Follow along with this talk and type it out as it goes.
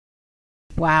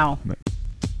Wow.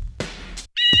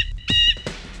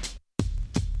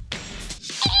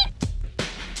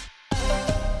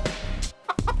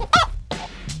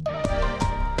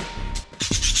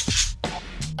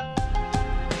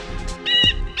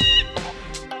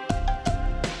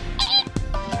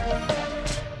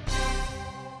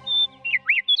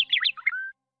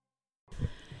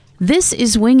 This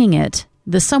is Winging It,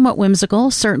 the somewhat whimsical,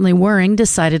 certainly whirring,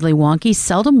 decidedly wonky,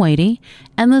 seldom weighty,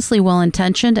 endlessly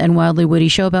well-intentioned, and wildly witty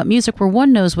show about music where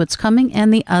one knows what's coming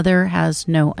and the other has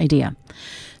no idea.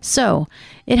 So,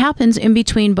 it happens in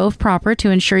between both proper to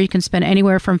ensure you can spend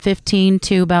anywhere from 15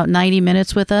 to about 90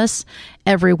 minutes with us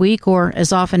every week, or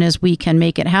as often as we can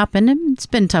make it happen. It's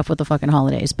been tough with the fucking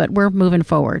holidays, but we're moving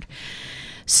forward.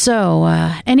 So,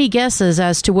 any guesses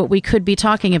as to what we could be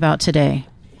talking about today?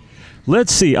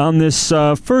 Let's see. On this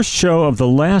first show of the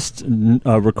last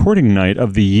recording night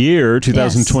of the year,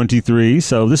 2023, yes.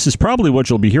 So this is probably what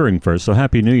you'll be hearing first. So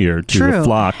Happy New Year to the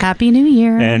flock. Happy New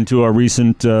Year. And to our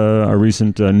recent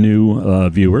new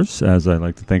viewers, as I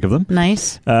like to think of them.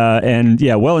 Nice. And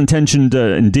yeah, well-intentioned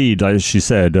indeed, as she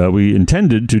said. We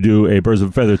intended to do a Birds of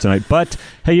a Feather tonight. But,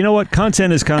 hey, you know what?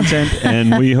 Content is content,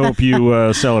 and we hope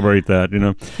you celebrate that.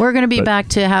 We're going to be back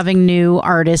to having new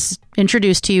artists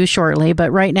introduced to you shortly, but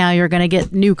right now you're going to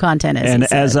get new content.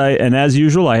 As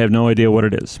usual, I have no idea what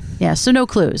it is. Yeah, so no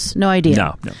clues, no idea.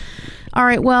 No. All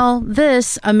right, well,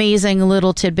 this amazing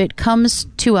little tidbit comes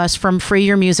to us from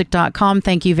freeyourmusic.com.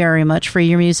 Thank you very much, Free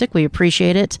Your Music. We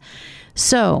appreciate it.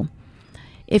 So,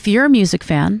 if you're a music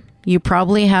fan, you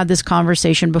probably had this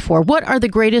conversation before. What are the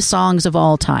greatest songs of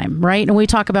all time, right? And we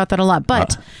talk about that a lot,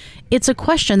 but it's a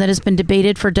question that has been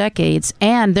debated for decades,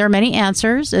 and there are many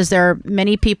answers, as there are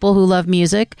many people who love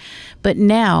music. But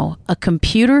now, a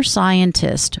computer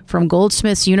scientist from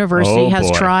Goldsmiths University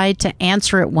has tried to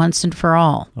answer it once and for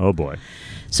all. Oh, boy.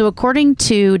 So according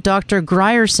to Dr.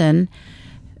 Grierson,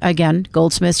 again,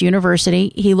 Goldsmiths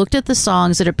University, he looked at the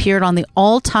songs that appeared on the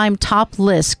all-time top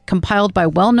list compiled by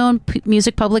well-known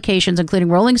music publications, including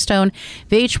Rolling Stone,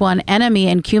 VH1, NME,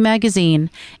 and Q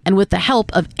Magazine, and with the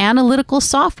help of analytical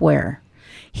software,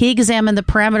 he examined the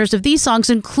parameters of these songs,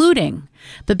 including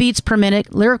the beats per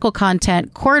minute, lyrical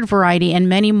content, chord variety, and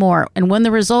many more. And when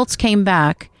the results came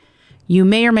back, you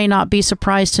may or may not be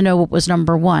surprised to know what was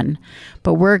number one.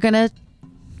 But we're going to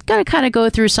kind of go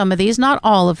through some of these, not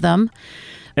all of them.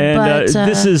 And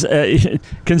this is,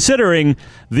 considering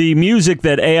the music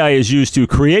that AI is used to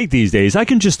create these days, I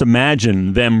can just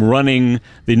imagine them running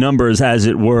the numbers, as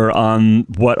it were, on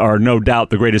what are no doubt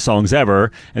the greatest songs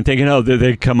ever, and thinking, oh,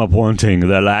 they come up wanting,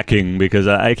 they're lacking, because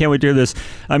I can't wait to hear this.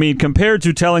 I mean, compared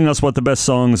to telling us what the best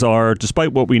songs are,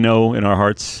 despite what we know in our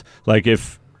hearts, like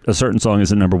if a certain song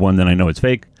isn't number one, then I know it's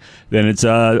fake. Then it's,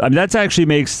 that actually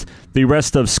makes the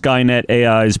rest of Skynet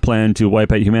AI's plan to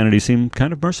wipe out humanity seem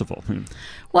kind of merciful.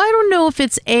 Well, I don't know if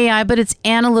it's AI, but it's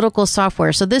analytical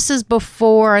software. So this is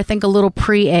before, I think, a little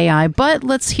pre-AI. But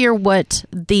let's hear what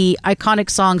the iconic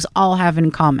songs all have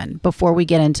in common before we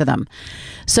get into them.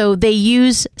 So they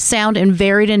use sound in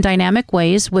varied and dynamic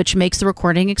ways, which makes the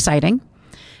recording exciting.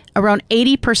 Around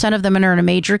 80% of them are in a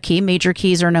major key. Major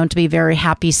keys are known to be very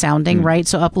happy sounding, right?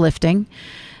 So uplifting.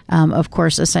 Of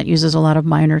course, Ascent uses a lot of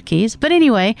minor keys. But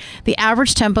anyway, the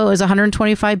average tempo is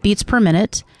 125 beats per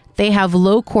minute. They have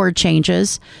low chord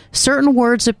changes. Certain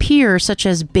words appear, such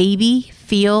as baby,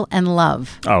 feel, and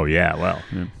love. Oh, yeah, well.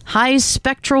 Yeah. High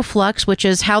spectral flux, which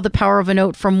is how the power of a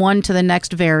note from one to the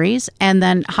next varies. And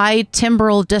then high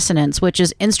timbral dissonance, which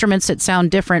is instruments that sound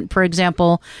different. For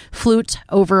example, flute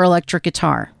over electric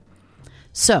guitar.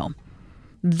 So,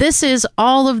 this is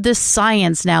all of this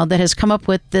science now that has come up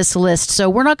with this list. So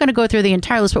we're not going to go through the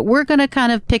entire list, but we're going to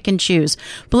kind of pick and choose.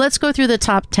 But let's go through the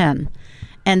top 10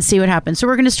 and see what happens. So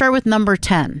we're going to start with number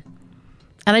 10.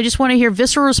 And I just want to hear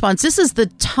visceral response. This is the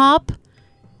top,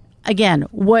 again,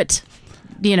 what,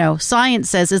 science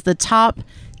says is the top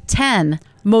 10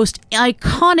 most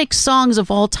iconic songs of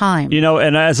all time.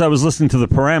 And as I was listening to the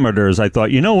parameters, I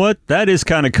thought, you know what? That is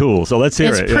kind of cool. So let's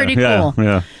hear it. It's pretty cool.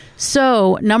 Yeah.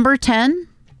 So, number 10,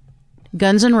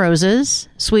 Guns N' Roses,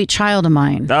 Sweet Child of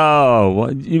Mine. Oh, well,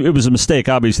 it was a mistake.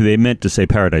 Obviously, they meant to say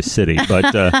Paradise City,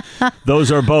 but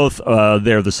those are both,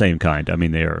 they're the same kind. I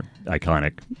mean, they are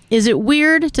iconic. Is it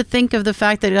weird to think of the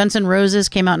fact that Guns N' Roses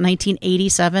came out in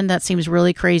 1987? That seems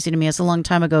really crazy to me. It's a long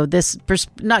time ago.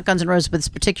 Not Guns N' Roses, but this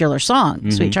particular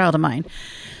song, Sweet Child of Mine.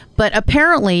 But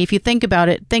apparently, if you think about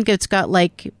it, it's got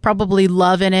probably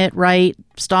love in it, right?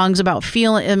 The song is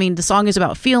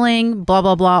about feeling, blah,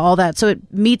 blah, blah, all that. So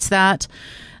it meets that.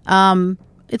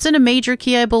 It's in a major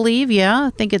key, I believe. Yeah, I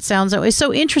think it sounds that way.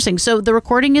 So interesting. So the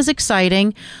recording is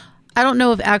exciting. I don't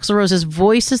know if Axl Rose's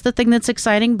voice is the thing that's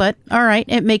exciting, but all right,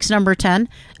 it makes number 10.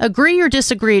 Agree or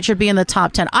disagree? It should be in the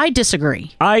top 10. I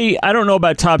disagree. I don't know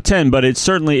about top 10, but it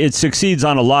succeeds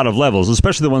on a lot of levels,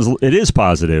 especially the ones it is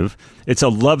positive. It's a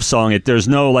love song. There's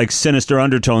no like sinister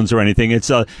undertones or anything. It's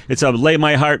a lay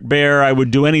my heart bare. I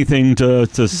would do anything to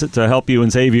help you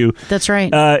and save you. That's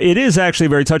right. It is actually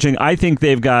very touching. I think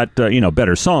they've got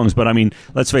better songs, but I mean,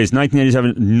 let's face it,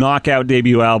 1987 knockout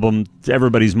debut album.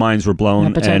 Everybody's minds were blown.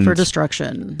 Appetite for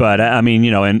Destruction. But I mean,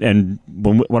 and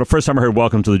when the first time I heard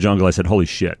Welcome to the Jungle, I said, holy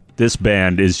shit, this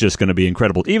band is just going to be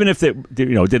incredible. Even if it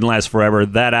didn't last forever,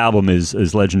 that album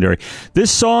is legendary.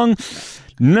 This song,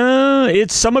 no,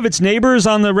 it's some of its neighbors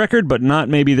on the record, but not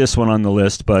maybe this one on the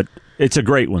list. But it's a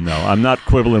great one, though. I'm not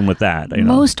quibbling with that.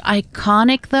 Most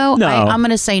iconic, though? No. I'm going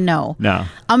to say no. No.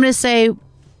 I'm going to say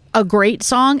a great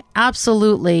song,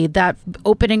 absolutely. That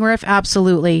opening riff,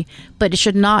 absolutely. But it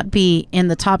should not be in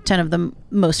the top 10 of the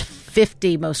most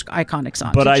 50 most iconic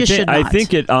songs. But I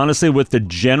think it, honestly, with the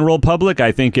general public,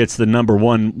 I think it's the number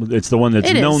one. It's the one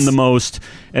that's known the most.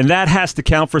 And that has to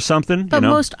count for something. But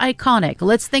most iconic.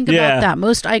 Let's think about that.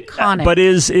 Most iconic. But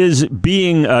is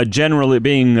being generally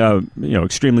being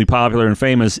extremely popular and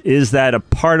famous, is that a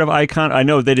part of icon? I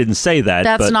know they didn't say that.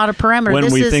 That's not a parameter.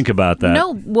 When we think about that.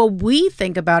 No, well, we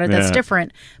think about it. That's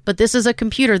different. But this is a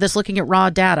computer that's looking at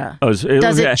raw data. Does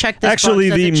it check this box? Does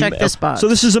it check this box? So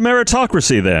this is a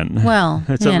meritocracy then. Well,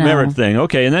 it's a merit thing.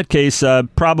 Okay, in that case,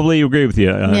 probably agree with you.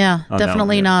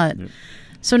 Definitely not. Yeah.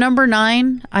 So number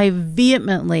 9, I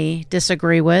vehemently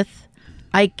disagree with.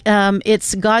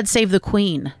 It's "God Save the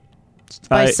Queen"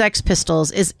 by Sex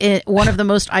Pistols. Is it one of the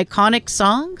most iconic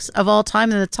songs of all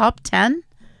time in the top 10?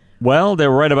 Well,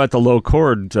 they're right about the low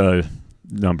chord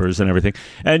numbers and everything.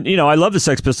 And I love the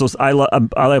Sex Pistols. I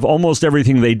love almost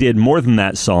everything they did more than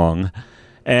that song.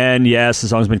 And yes, the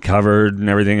song's been covered and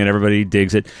everything, and everybody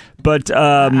digs it. But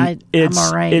I'm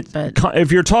all right.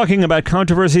 If you're talking about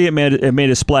controversy, it made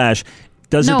a splash.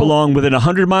 Does it belong within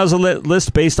 100 miles of the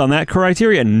list based on that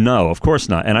criteria? No, of course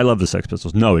not. And I love the Sex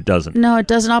Pistols. No, it doesn't. No, it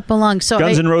does not belong. So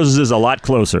Guns N' Roses is a lot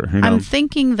closer. I'm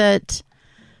thinking that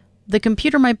the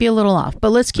computer might be a little off, but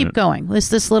let's keep going.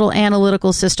 This little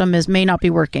analytical system may not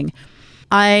be working.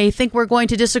 I think we're going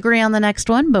to disagree on the next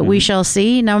one, but we shall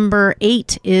see. Number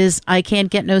 8 is "I Can't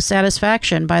Get No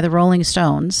Satisfaction" by the Rolling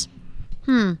Stones.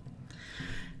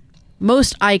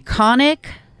 Most iconic.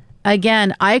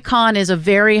 Again, icon is a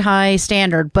very high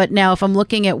standard, but now if I'm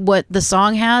looking at what the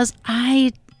song has,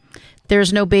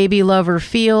 there's no Baby Lover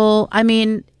Feel. I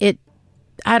mean,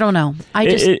 I don't know.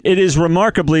 It is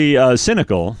remarkably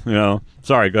cynical.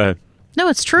 Sorry, go ahead. No,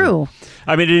 it's true.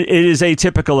 I mean, it is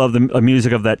atypical of the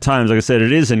music of that time. Like I said,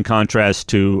 it is in contrast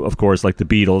to, of course, like the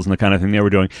Beatles and the kind of thing they were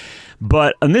doing.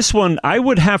 But on this one, I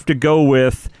would have to go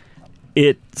with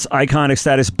its iconic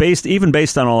status, based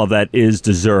on all of that, is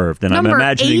deserved. And Number I'm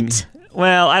imagining 8?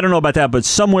 Well, I don't know about that, but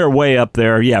somewhere way up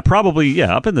there. Yeah, probably,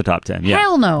 up in the top 10. Yeah.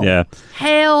 Hell no. Yeah.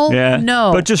 Hell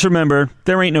no. But just remember,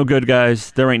 there ain't no good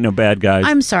guys. There ain't no bad guys.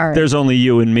 I'm sorry. There's only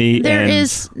you and me. There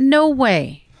is no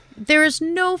way. There is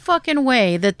no fucking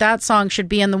way that song should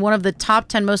be in one of the top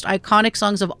 10 most iconic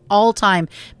songs of all time.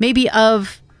 Maybe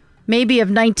of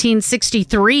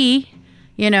 1963,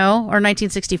 or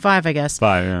 1965, I guess.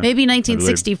 Maybe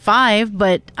 1965,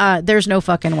 but there's no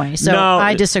fucking way. So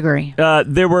I disagree.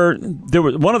 There were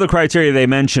one of the criteria they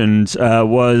mentioned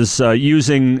was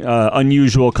using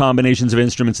unusual combinations of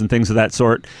instruments and things of that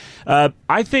sort.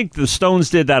 I think the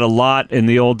Stones did that a lot in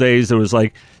the old days. There was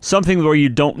like something where you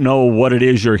don't know what it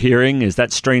is you're hearing. Is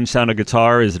that strange sound of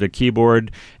guitar? Is it a keyboard?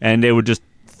 And they would just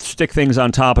stick things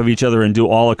on top of each other and do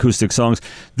all acoustic songs.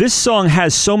 This song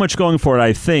has so much going for it,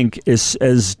 I think, is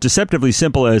as deceptively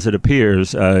simple as it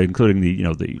appears, including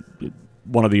the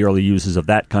one of the early uses of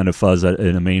that kind of fuzz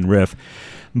in a main riff.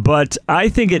 But I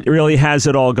think it really has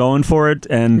it all going for it,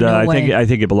 and I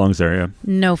think it belongs there. Yeah.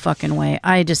 No fucking way.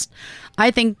 I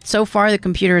think so far the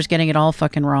computer is getting it all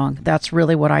fucking wrong. That's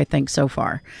really what I think so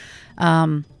far.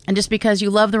 And just because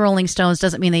you love the Rolling Stones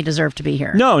doesn't mean they deserve to be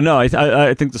here. No,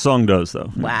 I think the song does,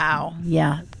 though. Wow.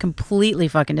 Yeah, completely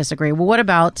fucking disagree. Well, what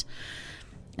about,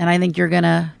 and I think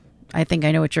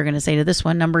I know what you're going to say to this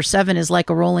one. Number 7 is "Like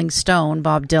a Rolling Stone,"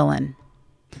 Bob Dylan.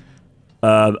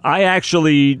 I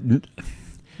actually...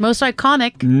 Most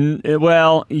iconic.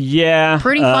 Well, yeah.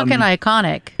 Pretty fucking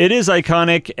iconic. It is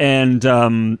iconic,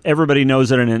 and everybody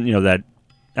knows it, and that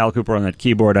Al Cooper on that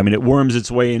keyboard, I mean, it worms its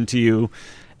way into you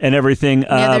and everything.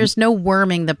 Yeah, there's no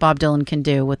worming that Bob Dylan can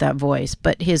do with that voice,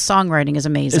 but his songwriting is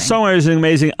amazing. His songwriting is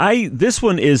amazing. This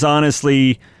one is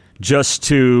honestly just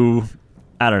too,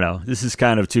 I don't know, this is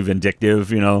kind of too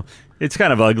vindictive, It's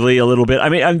kind of ugly a little bit. I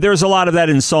mean, there's a lot of that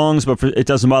in songs, but it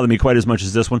doesn't bother me quite as much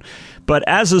as this one. But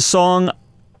as a song,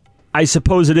 I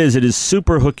suppose it is. It is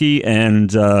super hooky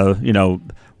and,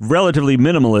 relatively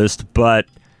minimalist, but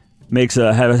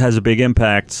has a big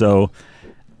impact. So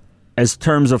as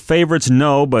terms of favorites,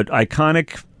 no, but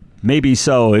iconic, maybe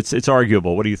so. It's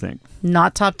arguable. What do you think?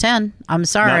 Not top 10. I'm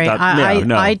sorry.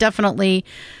 No. I definitely,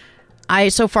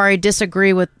 so far I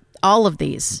disagree with all of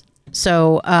these.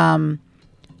 So,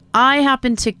 I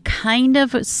happen to kind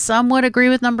of somewhat agree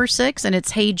with number 6, and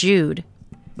it's Hey Jude.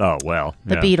 Oh, well.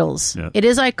 The Beatles. Yeah. It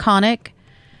is iconic.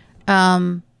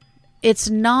 It's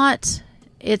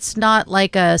not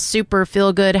like a super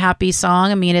feel-good, happy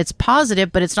song. I mean, it's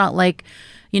positive, but it's not like,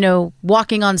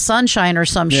 Walking on Sunshine or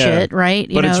some shit, right?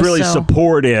 But it's really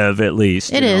supportive, at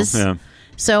least. It is. Yeah.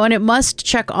 So, and it must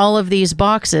check all of these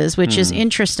boxes, which is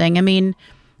interesting. I mean,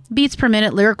 beats per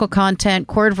minute, lyrical content,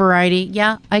 chord variety.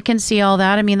 Yeah, I can see all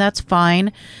that. I mean, that's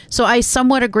fine. So I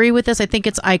somewhat agree with this. I think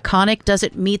it's iconic. Does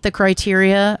it meet the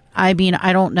criteria? I mean,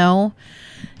 I don't know.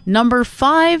 Number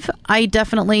 5, I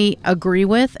definitely agree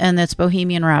with, and that's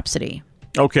Bohemian Rhapsody.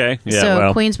 Okay. Yeah,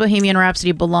 so Queen's Bohemian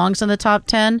Rhapsody belongs in the top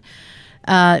 10.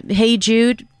 Hey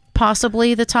Jude,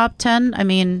 possibly the top 10. I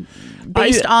mean,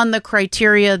 based on the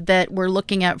criteria that we're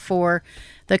looking at for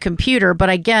the computer. But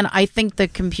again, I think the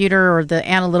computer or the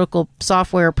analytical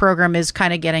software program is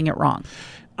kind of getting it wrong.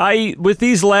 With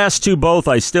these last two both,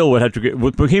 I still would have to agree.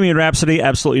 With Bohemian Rhapsody,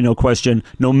 absolutely no question.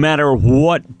 No matter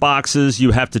what boxes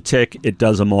you have to tick, it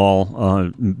does them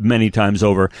all many times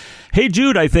over. Hey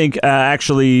Jude, I think,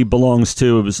 actually belongs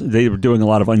to, they were doing a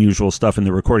lot of unusual stuff in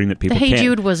the recording that people can't. Hey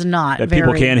Jude was not that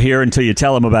people can't hear until you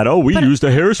tell them about, we used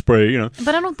a hairspray,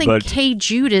 But I don't think Hey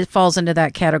Jude falls into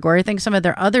that category. I think some of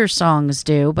their other songs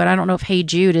do, but I don't know if Hey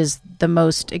Jude is the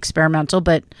most experimental.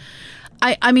 But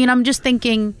I mean, I'm just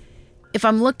thinking, if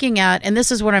I'm looking at, and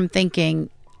this is what I'm thinking,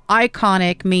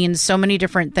 iconic means so many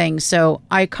different things. So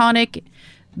iconic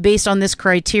based on this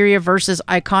criteria versus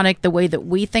iconic the way that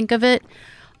we think of it.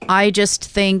 I just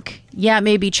think,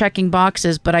 maybe checking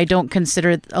boxes, but I don't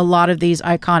consider a lot of these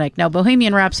iconic. Now,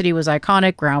 Bohemian Rhapsody was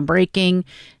iconic, groundbreaking,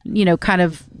 kind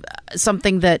of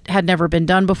something that had never been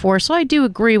done before. So I do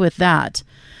agree with that.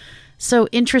 So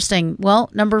interesting. Well,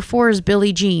 number 4 is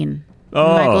Billie Jean,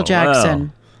 Michael Jackson.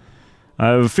 Wow. I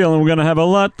have a feeling we're going to have a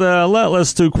lot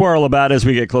less to quarrel about as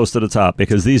we get close to the top,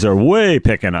 because these are way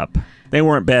picking up. They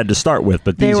weren't bad to start with,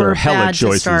 but these are hella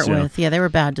choices. Yeah, they were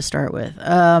bad to start with.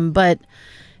 But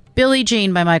Billie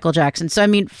Jean by Michael Jackson. So, I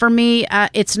mean, for me,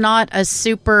 it's not a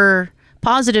super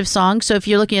positive song. So if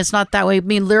you're looking, it's not that way. I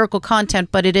mean, lyrical content,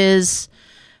 but it's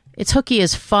hooky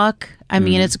as fuck. I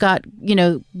mean, it's got,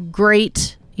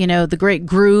 great, the great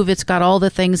groove. It's got all the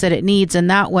things that it needs in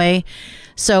that way.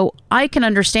 So I can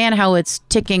understand how it's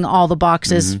ticking all the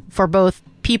boxes for both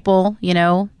people,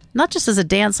 not just as a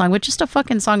dance song, but just a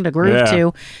fucking song to groove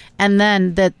to. And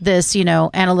then that this,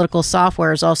 analytical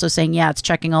software is also saying, it's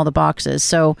checking all the boxes.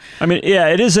 So, I mean,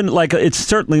 it isn't like, it's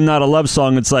certainly not a love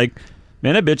song. It's like,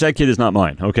 man, that kid is not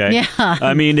mine, okay? Yeah.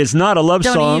 I mean, it's not a love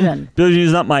song. Billie Jean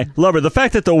is not my lover. The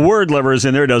fact that the word lover is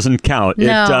in there doesn't count.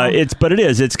 No. But it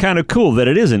is. It's kind of cool that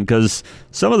it isn't, because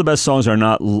some of the best songs are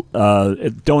not,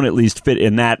 don't at least fit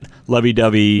in that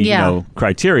lovey-dovey,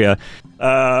 criteria.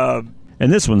 And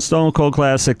this one's Stone Cold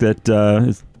classic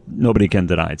that nobody can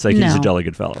deny. It's like he's a jolly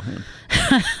good fellow.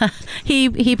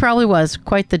 He probably was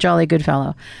quite the jolly good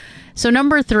fellow. So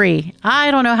number 3,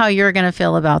 I don't know how you're going to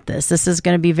feel about this. This is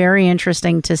going to be very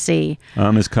interesting to see.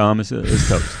 I'm as calm as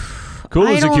toast. Cool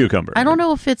as a cucumber. I don't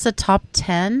know if it's a top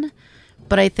 10,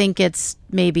 but I think it's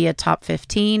maybe a top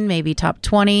 15, maybe top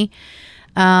 20.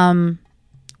 One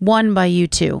by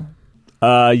U2.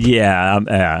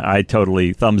 I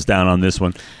totally thumbs down on this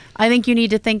one. I think you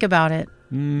need to think about it.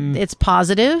 It's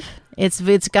positive.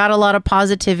 It's got a lot of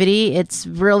positivity. It's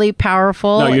really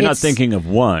powerful. No, you're not thinking of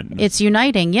One. It's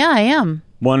uniting. Yeah, I am.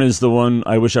 One is the one,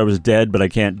 I wish I was dead, but I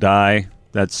can't die.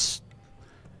 That's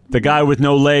the guy with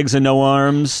no legs and no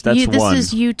arms. That's One.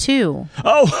 This is U2.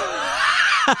 Oh!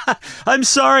 I'm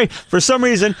sorry. For some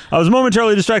reason, I was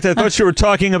momentarily distracted. I thought you were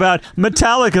talking about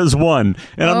Metallica's One.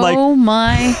 And I'm like... Oh,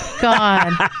 my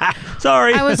God.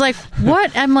 Sorry. I was like,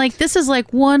 what? I'm like, this is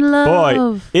like One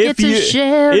Love. Boy,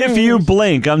 if you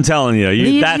blink, I'm telling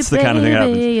you, that's the kind of thing that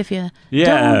happens. If you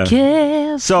don't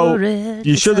care for it.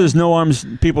 You sure there's no arms,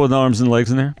 people with no arms and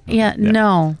legs in there? Yeah.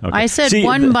 No. Okay. I said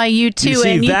One by U2,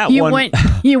 and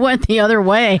you went the other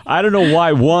way. I don't know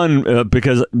why One,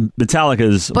 because Metallica's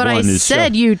One is... But I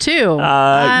said U2.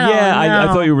 I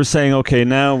thought you were saying, okay,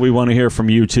 now we want to hear from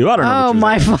U2. I don't know. Oh,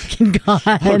 my fucking God.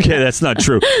 Okay, that's not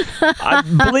true.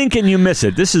 Blink and you miss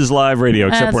it. This is live radio,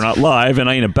 except we're not live, and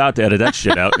I ain't about to edit that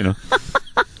shit out,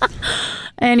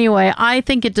 Anyway, I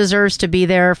think it deserves to be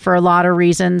there for a lot of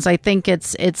reasons. I think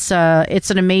it's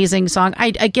an amazing song.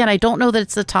 I don't know that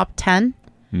it's the top 10.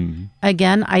 Mm-hmm.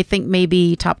 Again, I think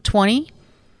maybe top 20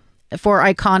 for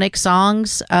iconic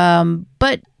songs.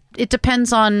 But it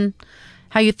depends on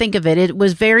how you think of it. It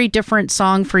was very different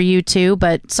song for U2,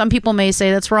 but some people may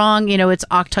say that's wrong. It's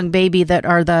Achtung Baby that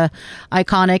are the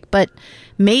iconic, but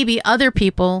maybe other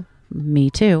people, me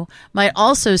too, might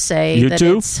also say you that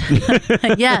too? It's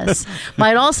yes,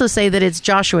 might also say that it's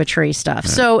Joshua Tree stuff.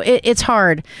 Right. So it's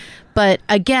hard. But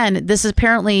again, this is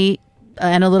apparently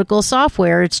analytical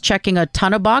software. It's checking a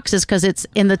ton of boxes because it's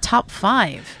in the top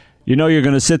 5. You're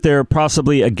going to sit there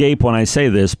possibly agape when I say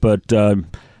this, but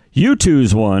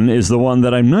U2's one is the one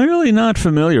that I'm really not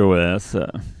familiar with.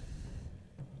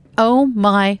 Oh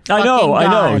my fucking God.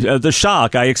 I know. The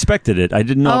shock. I expected it. I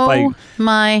didn't know if I... Oh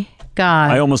my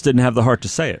God. I almost didn't have the heart to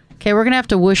say it. Okay, we're going to have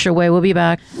to whoosh away. We'll be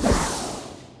back.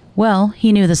 Well,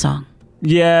 he knew the song.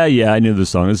 Yeah, I knew the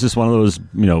song. It's just one of those,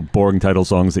 boring title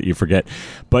songs that you forget.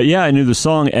 But yeah, I knew the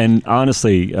song, and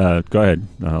honestly, go ahead.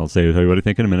 I'll tell you what I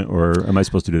think in a minute, or am I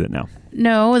supposed to do that now?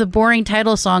 No, the boring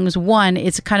title song is one.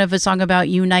 It's kind of a song about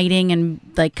uniting and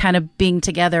like kind of being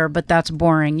together, but that's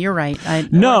boring. You're right.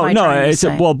 No, it's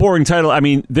boring title. I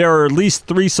mean, there are at least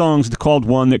 3 songs called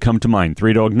One that come to mind.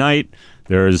 Three Dog Night.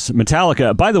 There's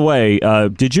Metallica. By the way,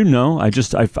 did you know? I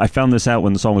found this out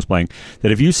when the song was playing,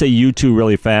 that if you say U2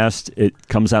 really fast, it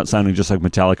comes out sounding just like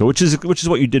Metallica, which is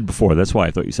what you did before. That's why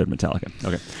I thought you said Metallica.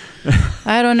 Okay.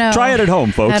 I don't know. Try it at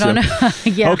home, folks. I don't know.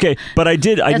 Yeah. Okay, but I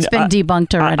did. That's been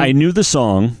debunked already. I knew the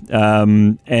song,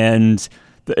 and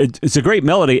it's a great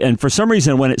melody. And for some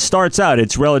reason, when it starts out,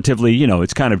 it's relatively,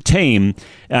 it's kind of tame.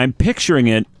 And I'm picturing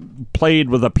it played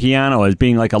with a piano as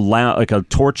being like a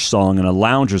torch song in a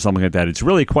lounge or something like that. It's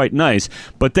really quite nice.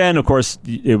 But then, of course,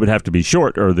 it would have to be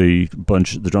short, or the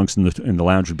drunks in the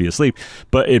lounge would be asleep.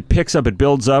 But it picks up, it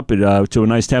builds up to a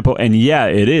nice tempo, and yeah,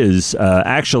 it is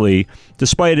actually,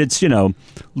 despite its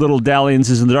little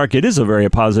dalliances in the dark, it is a very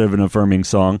positive and affirming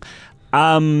song.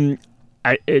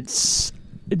 It's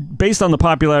based on the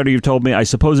popularity you've told me, I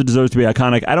suppose it deserves to be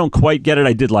iconic. I don't quite get it.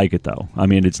 I did like it, though. I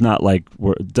mean, it's not like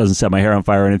it doesn't set my hair on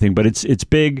fire or anything, but it's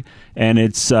big, and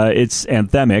it's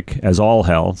anthemic as all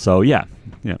hell. So, yeah.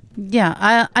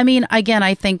 I mean, again,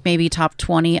 I think maybe top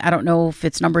 20. I don't know if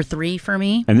it's number 3 for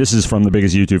me. And this is from the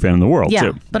biggest U2 fan in the world,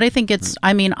 too. But I think it's,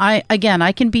 I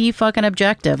can be fucking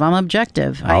objective. I'm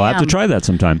objective. I'll have to try that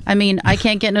sometime. I mean, I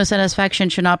Can't Get No Satisfaction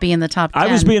should not be in the top 10.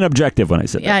 I was being objective when I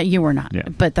said that. Yeah, you were not. Yeah.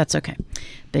 But that's okay.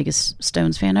 Biggest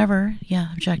Stones fan ever.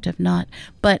 Yeah, objective, not.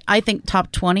 But I think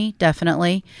top 20,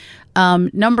 definitely.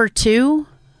 Number 2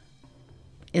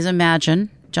 is Imagine,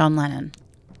 John Lennon.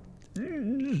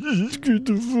 Get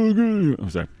the fuck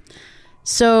out. Sorry.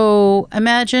 So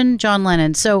Imagine, John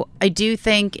Lennon. So I do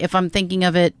think, if I'm thinking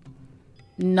of it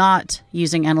not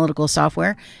using analytical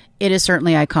software, it is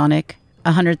certainly iconic.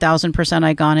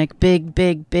 100,000%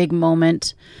 iconic. Big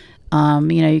moment.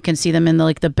 You can see them in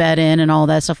the bed in and all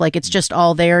that stuff. Like, it's just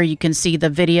all there. You can see the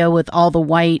video with all the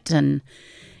white and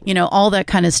all that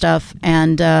kind of stuff.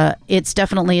 And it's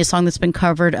definitely a song that's been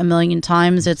covered a million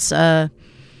times. It's an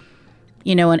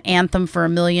anthem for a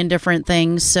million different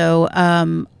things. So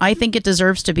I think it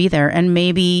deserves to be there. And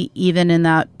maybe even in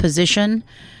that position,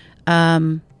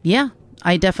 I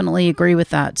definitely agree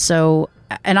with that. So,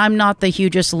 and I'm not the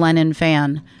hugest Lennon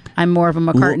fan. I'm more of a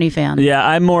McCartney fan. Yeah,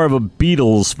 I'm more of a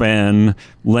Beatles fan,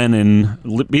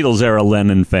 Beatles era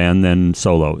Lennon fan than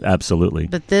solo. Absolutely.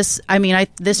 But this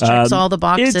checks all the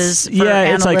boxes. It's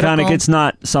iconic. It's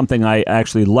not something I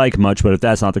actually like much, but if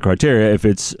that's not the criteria, if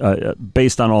it's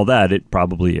based on all that, it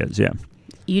probably is. Yeah.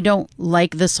 You don't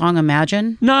like the song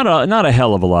Imagine? Not a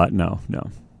hell of a lot. No.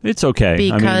 It's okay.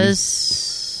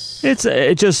 Because it's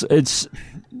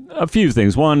a few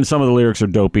things. One, some of the lyrics are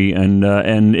dopey, and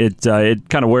it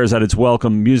kind of wears out its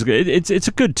welcome. Music, it's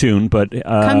a good tune, but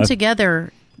Come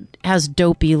Together has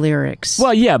dopey lyrics.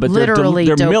 Well, yeah, but literally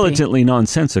they're dopey. militantly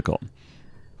nonsensical.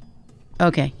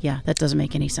 Okay, yeah, that doesn't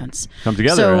make any sense. Come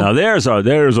Together. So, now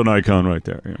there's an icon right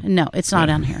there. Yeah. No, it's not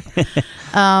on here.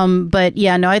 But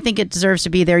yeah, no, I think it deserves to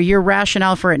be there. Your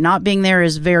rationale for it not being there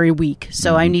is very weak.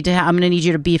 So I'm going to need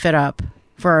you to beef it up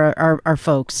for our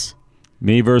folks.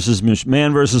 Man versus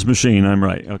machine. I'm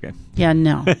right. Okay. Yeah,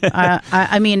 no.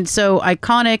 I mean, so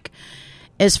iconic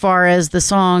as far as the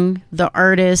song, the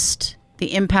artist,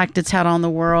 the impact it's had on the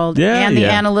world, Yeah, and the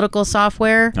yeah. analytical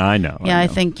software. I know. Yeah, I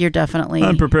know. think you're definitely.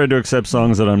 I'm prepared to accept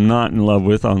songs that I'm not in love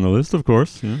with on the list, of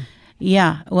course. Yeah.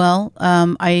 Yeah, well,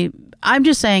 I'm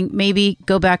just saying maybe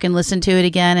go back and listen to it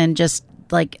again and just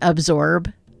like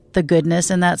absorb the goodness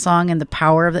in that song and the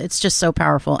power of it. It's just so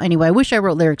powerful. Anyway, I wish I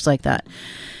wrote lyrics like that.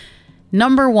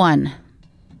 Number one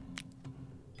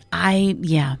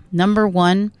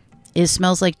is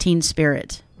Smells Like Teen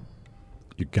Spirit.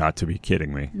 You got to be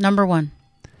kidding me. Number one.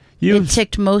 It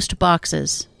ticked most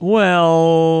boxes.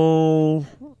 Well,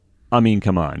 I mean,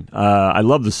 come on. I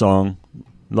love the song.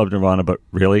 Love Nirvana, but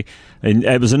really? And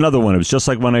it was another one. It was just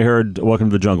like when I heard Welcome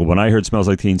to the Jungle. When I heard Smells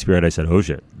Like Teen Spirit, I said, oh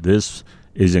shit, this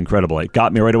is incredible. It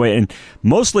got me right away. And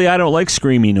mostly I don't like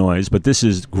screamy noise, but this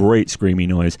is great screamy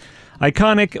noise.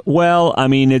 Iconic, well, I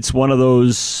mean, it's one of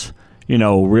those,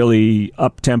 really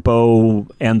up-tempo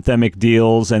anthemic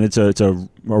deals, and it's a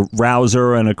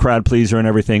rouser and a crowd pleaser and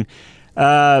everything.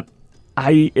 I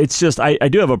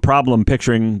do have a problem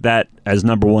picturing that as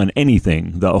number one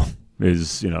anything, though,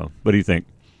 is, what do you think?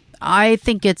 I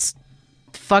think it's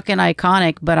fucking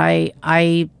iconic, but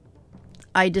I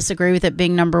disagree with it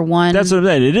being number one. That's what I'm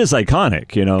saying. It is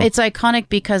iconic, It's iconic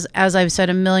because, as I've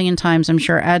said a million times, I'm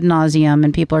sure ad nauseum,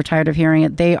 and people are tired of hearing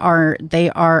it, they are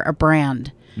a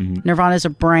brand. Mm-hmm. Nirvana is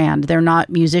a brand. They're not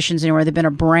musicians anymore. They've been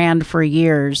a brand for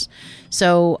years.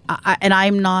 So,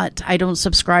 I don't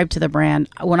subscribe to the brand.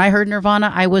 When I heard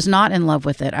Nirvana, I was not in love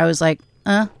with it. I was like,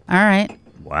 all right.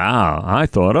 Wow, I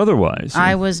thought otherwise.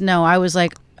 I was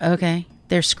like, okay,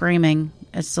 they're screaming.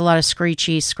 It's a lot of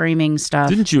screechy, screaming stuff.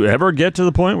 Didn't you ever get to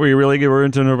the point where you really were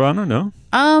into Nirvana? No?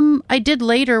 I did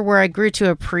later where I grew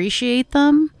to appreciate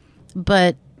them,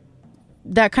 but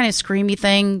that kind of screamy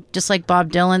thing, just like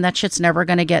Bob Dylan, that shit's never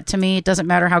going to get to me. It doesn't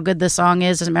matter how good the song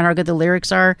is. Doesn't matter how good the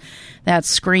lyrics are. That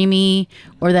screamy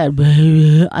or that,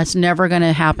 it's never going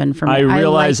to happen for me. I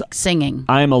realize like singing.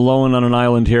 I'm alone on an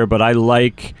island here, but I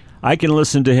can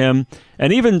listen to him.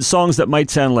 And even songs that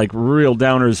might sound like real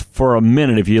downers for a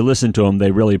minute, if you listen to them, they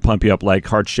really pump you up like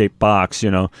Heart-Shaped Box,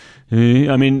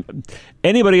 I mean,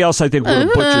 anybody else I think would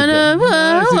have butchered them.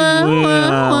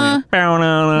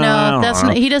 No, that's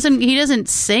not, he doesn't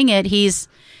sing it. He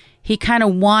kind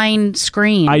of whine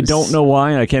screams. I don't know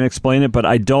why. I can't explain it, but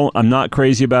I'm not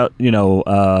crazy about,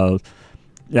 that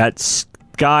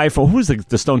guy from, who's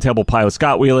the Stone Temple Pilots?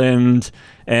 Scott Weiland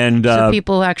and so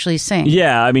people who actually sing.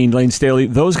 Yeah, I mean Lane Staley.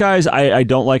 Those guys I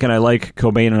don't like, and I like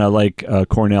Cobain and I like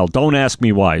Cornell. Don't ask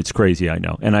me why. It's crazy, I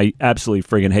know, and I absolutely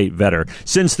friggin' hate Vedder.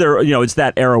 Since they're it's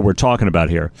that era we're talking about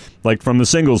here, like from the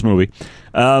Singles movie.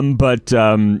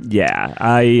 Yeah,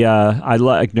 I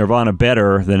like Nirvana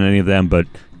better than any of them, but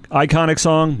iconic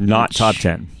song, not top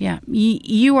 10. Yeah,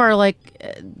 you are like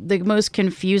the most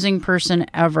confusing person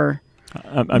ever.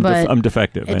 I'm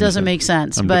defective. It doesn't make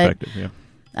sense. I'm defective, yeah.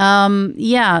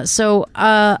 So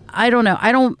I don't know.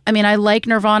 I like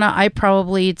Nirvana. I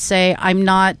probably say I'm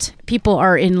not. People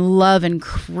are in love and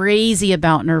crazy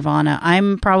about Nirvana.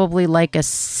 I'm probably like a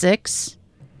 6.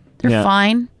 They're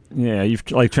fine. Yeah, you've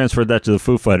transferred that to the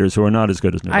Foo Fighters, who are not as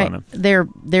good as Nirvana.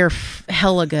 They're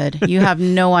hella good. You have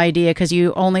no idea because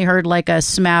you only heard like a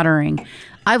smattering.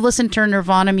 I've listened to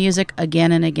Nirvana music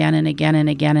again and again and again and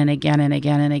again and again and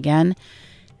again and again.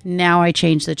 Now I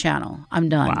change the channel. I'm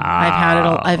done.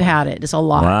 Wow. I've had it. It's a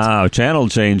lot. Wow, channel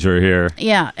changer here.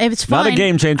 Yeah, it's fine. Not a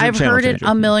game changer. I've heard it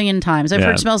a million times. I've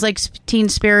heard Smells Like Teen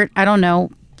Spirit, I don't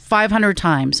know, 500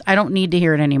 times. I don't need to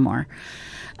hear it anymore.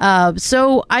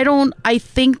 So I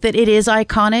think that it is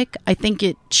iconic. I think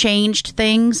it changed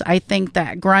things. I think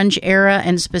that grunge era,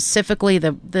 and specifically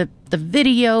the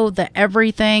video, the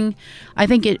everything, I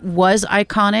think it was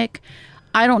iconic.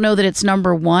 I don't know that it's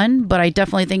number one, but I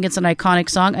definitely think it's an iconic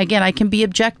song. Again, I can be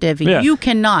objective. Yeah. You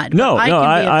cannot.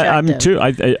 I'm too.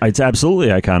 It's absolutely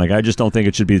iconic. I just don't think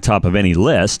it should be the top of any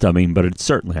list. I mean, but it's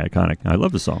certainly iconic. I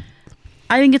love the song.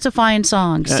 I think it's a fine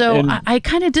song. So I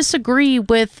kind of disagree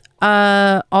with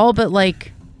all but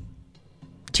like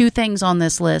 2 things on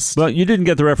this list. Well, you didn't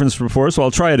get the reference before, so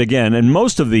I'll try it again. And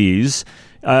most of these,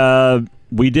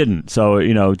 we didn't.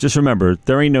 So, just remember,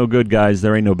 there ain't no good guys,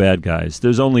 there ain't no bad guys.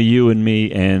 There's only you and me,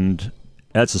 and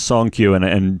that's a song cue.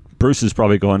 And Bruce is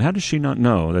probably going, how does she not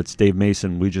know? That's Dave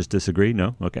Mason. We just disagree?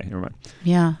 No? Okay, never mind.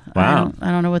 Yeah. Wow.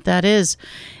 I don't know what that is.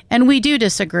 And we do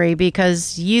disagree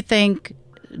because you think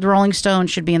the Rolling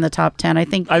Stones should be in the top 10. I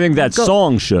think that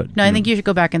song should. No, I think you should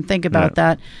go back and think about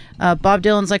that. Bob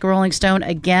Dylan's like a Rolling Stone.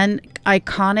 Again,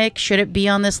 iconic. Should it be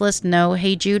on this list? No.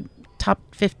 Hey Jude, top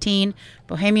 15.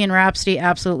 Bohemian Rhapsody,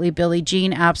 absolutely. Billie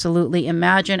Jean, absolutely.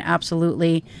 Imagine,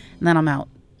 absolutely. And then I'm out.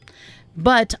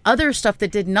 But other stuff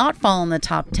that did not fall in the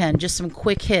top 10, just some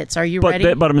quick hits. Are you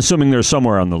ready? But I'm assuming they're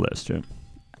somewhere on the list. Yeah.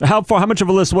 How much of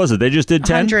a list was it? They just did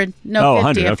 10? 100. No,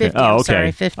 50. 100. Okay. 50. I'm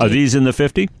sorry, 50. Are these in the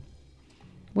 50?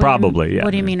 Probably, yeah.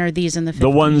 What do you mean, are these in the 50? The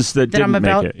ones that didn't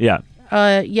make it, yeah.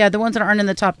 Yeah, the ones that aren't in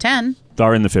the top 10.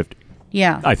 Are in the 50.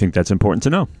 Yeah. I think that's important to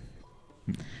know.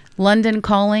 London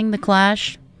Calling, The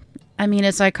Clash. I mean,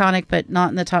 it's iconic, but not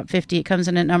in the top 50. It comes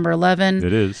in at number 11.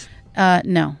 It is.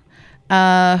 No.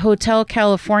 Hotel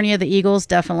California, The Eagles,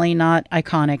 definitely not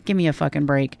iconic. Give me a fucking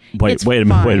break. Wait a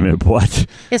minute. What?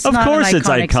 It's of not course an it's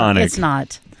iconic. It's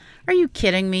not. Are you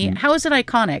kidding me? How is it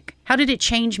iconic? How did it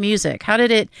change music? How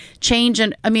did it change?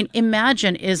 And I mean,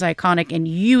 Imagine is iconic, and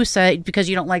you said because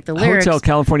you don't like the lyrics. Hotel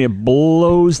California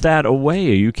blows that away.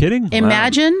 Are you kidding?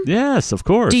 Imagine? Wow. Yes, of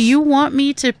course. Do you want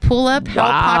me to pull up how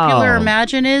popular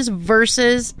Imagine is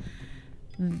versus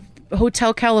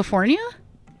Hotel California?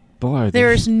 Boy,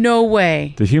 there's no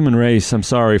way. The human race. I'm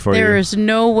sorry for you. There's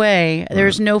no way.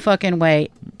 There's no fucking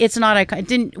way. It's not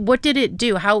iconic. What did it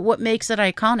do? What makes it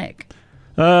iconic?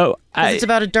 It's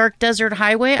about a dark desert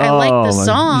highway. I like the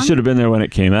song. You should have been there when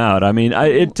it came out. I mean,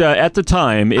 at the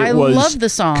time, it was love the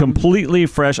song. Completely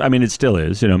fresh. I mean, it still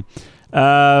is,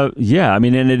 yeah, I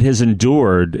mean, and it has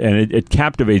endured, and it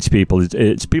captivates people.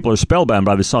 People are spellbound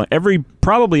by the song.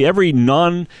 Probably every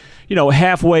non,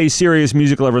 halfway serious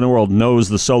musical ever in the world knows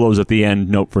the solos at the end,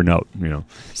 note for note.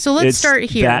 So let's start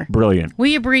here. That brilliant.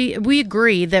 We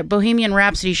agree that Bohemian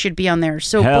Rhapsody should be on there.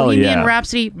 So Bohemian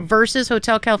Rhapsody versus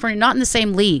Hotel California, not in the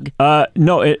same league.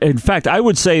 No, in fact, I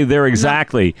would say they're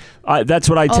exactly. That's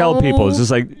what I tell people. It's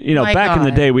just like back in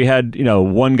the day, we had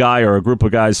one guy or a group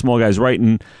of guys, small guys,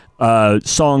 writing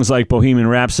songs like Bohemian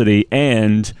Rhapsody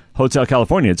and Hotel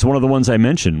California. It's one of the ones I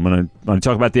mentioned when I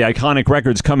talk about the iconic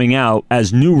records coming out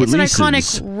as new releases. It's an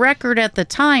iconic record at the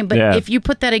time, but if you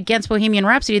put that against Bohemian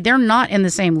Rhapsody, they're not in the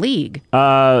same league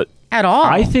at all.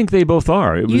 I think they both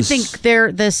are. You think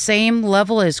they're the same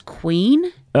level as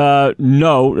Queen?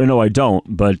 No, I don't.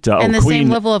 But and the Queen, same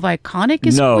level of iconic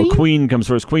as Queen? No, Queen comes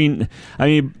first. Queen, I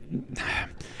mean...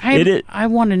 I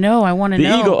want to know.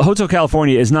 Hotel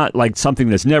California is not like something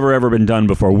that's never ever been done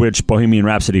before, which Bohemian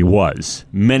Rhapsody was.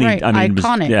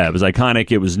 Iconic. It was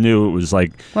iconic. It was new. It was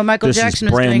like what Michael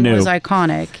Jackson was doing was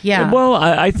iconic. Yeah. Well,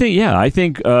 I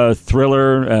think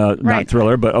Thriller, not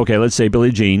Thriller, but okay, let's say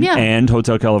Billie Jean and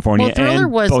Hotel California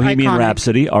and Bohemian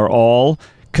Rhapsody are all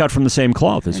cut from the same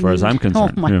cloth, as far as I'm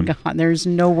concerned. Oh my God, there's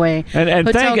no way. And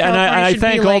I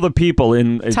thank all the people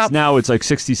it's like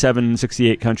 67,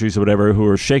 68 countries or whatever who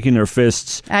are shaking their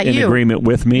fists in agreement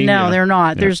with me. No, they're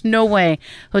not. Yeah. There's no way.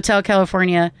 Hotel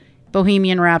California,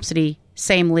 Bohemian Rhapsody,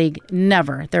 same league.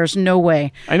 Never. There's no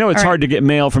way. I know it's hard to get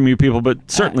mail from you people, but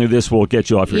certainly this will get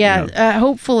you off your... Yeah,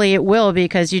 hopefully it will,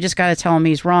 because you just got to tell him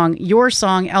he's wrong. Your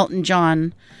song, Elton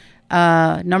John,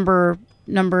 number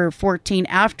 14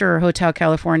 after Hotel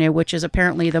California, which is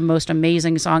apparently the most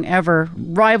amazing song ever,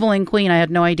 rivaling Queen. I had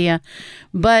no idea,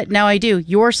 but now I do.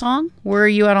 Your song, where are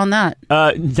you at on that?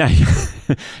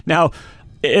 Now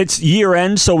it's year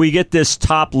end, so we get this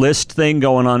top list thing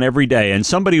going on every day, and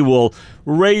somebody will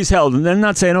raise hell, and they're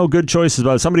not saying good choices,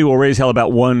 but somebody will raise hell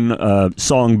about one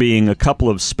song being a couple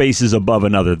of spaces above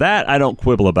another. That I don't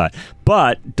quibble about.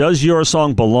 But does your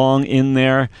song belong in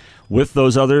there with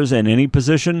those others in any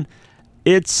position?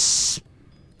 It's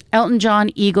Elton John,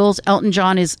 Eagles. Elton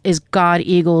John is God.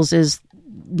 Eagles is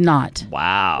not.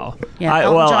 Wow. Yeah,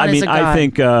 I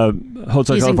think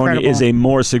Hotel California is a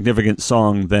more significant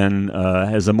song than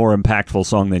has a more impactful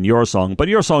song than your song. But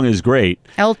your song is great.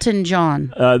 Elton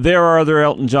John. There are other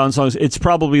Elton John songs. It's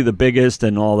probably the biggest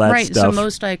and all that stuff. Right. So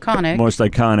most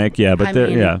iconic. Yeah. But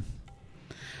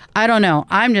I don't know.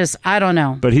 I don't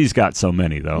know. But he's got so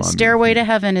many though. Stairway to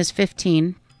Heaven is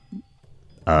 15.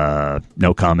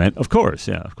 No comment. Of course.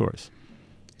 Yeah, of course.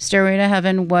 Stairway to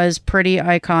Heaven was pretty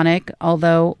iconic,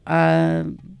 although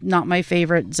not my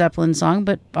favorite Zeppelin song,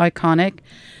 but iconic.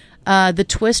 The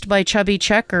Twist by Chubby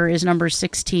Checker is number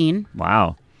 16.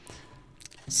 Wow.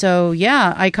 So,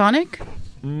 yeah, iconic.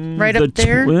 Right up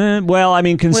there. Well, I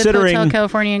mean, considering with Hotel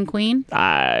California and Queen,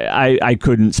 I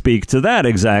couldn't speak to that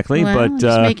exactly, but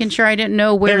just making sure I didn't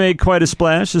know where they made quite a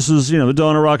splash. This was, the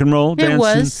dawn of rock and roll. It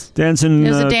was dancing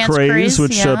craze,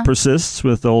 which persists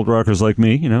with old rockers like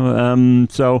me.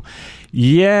 So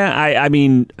yeah, I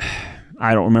mean.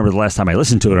 I don't remember the last time I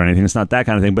listened to it or anything. It's not that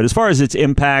kind of thing. But as far as its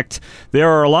impact, there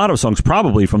are a lot of songs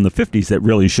probably from the 50s that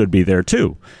really should be there,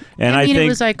 too. And I think it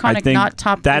was iconic, not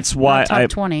top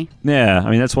 20. Yeah,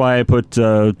 I mean, that's why I put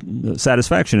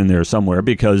Satisfaction in there somewhere,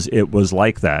 because it was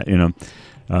like that,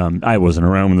 I wasn't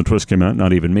around when the Twist came out,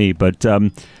 not even me. But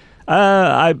I'm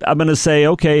going to say,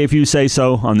 okay, if you say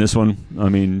so on this one. I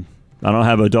mean, I don't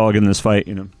have a dog in this fight,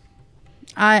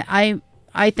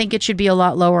 I think it should be a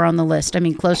lot lower on the list. I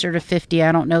mean, closer to 50.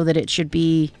 I don't know that it should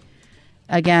be,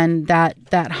 again, that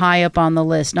high up on the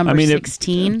list. Number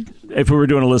 16. If we were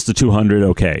doing a list of 200,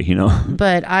 okay,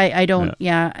 But I don't,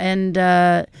 yeah. And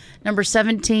number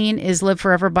 17 is Live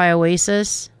Forever by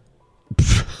Oasis.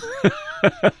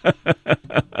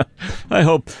 I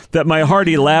hope that my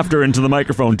hearty laughter into the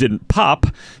microphone didn't pop,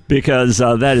 because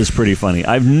that is pretty funny.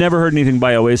 I've never heard anything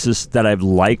by Oasis that I've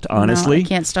liked, honestly. No, I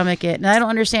can't stomach it. And I don't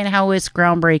understand how it's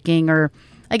groundbreaking, or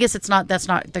I guess that's not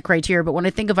the criteria. But when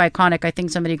I think of iconic, I think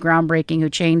somebody groundbreaking who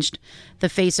changed the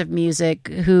face of music,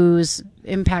 whose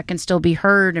impact can still be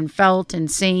heard and felt and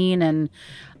seen, and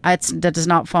that does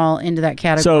not fall into that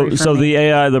category. So the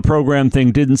AI, the program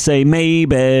thing didn't say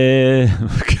maybe.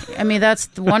 I mean, that's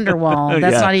the Wonderwall.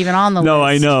 That's not even on the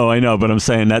list. No, I know, but I'm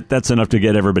saying that's enough to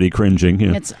get everybody cringing.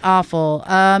 It's awful.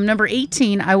 Number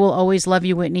 18, I Will Always Love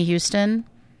You, Whitney Houston.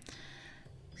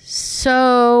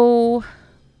 So,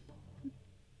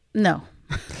 no.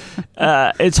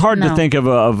 It's hard to think of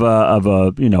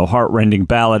a heart-rending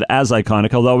ballad as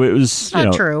iconic, although it was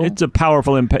not true. It's a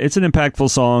powerful it's an impactful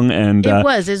song, and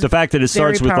the fact that it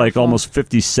starts with like almost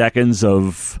 50 seconds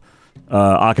of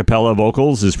a cappella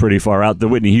vocals is pretty far out. The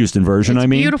Whitney Houston version, it's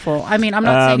beautiful. I mean, I'm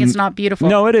not saying it's not beautiful.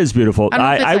 No, it is beautiful.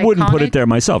 I wouldn't put it there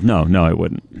myself. No, I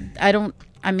wouldn't.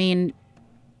 I mean,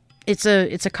 it's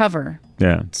a cover.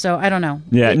 Yeah. So I don't know.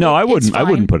 Yeah. I wouldn't. I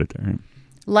wouldn't put it there.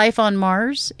 Life on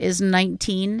Mars is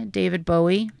 19, David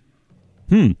Bowie.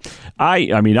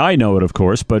 I mean, I know it, of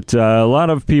course, but a lot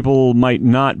of people might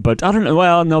not. But I don't know.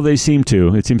 Well, no, they seem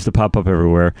to. It seems to pop up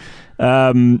everywhere.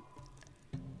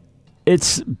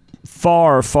 It's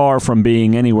far, far from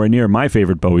being anywhere near my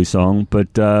favorite Bowie song,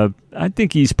 but I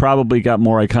think he's probably got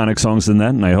more iconic songs than that,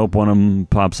 and I hope one of them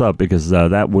pops up, because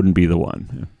that wouldn't be the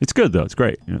one. It's good, though. It's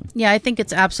great. Yeah, I think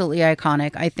it's absolutely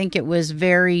iconic. I think it was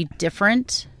very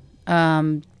different.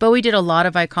 Bowie did a lot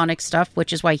of iconic stuff,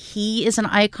 which is why he is an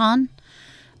icon.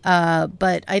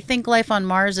 But I think Life on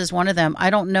Mars is one of them. I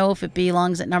don't know if it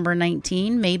belongs at number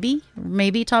 19,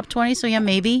 maybe top 20. So yeah,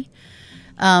 maybe.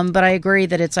 But I agree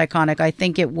that it's iconic. I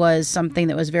think it was something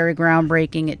that was very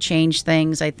groundbreaking. It changed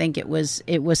things. I think it was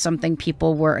something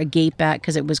people were agape at,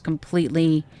 because it was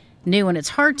completely new, and it's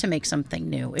hard to make something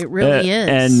new. It really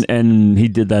is. And he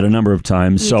did that a number of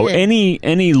times. So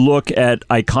any look at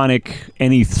iconic,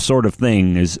 any sort of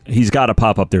thing, he's got to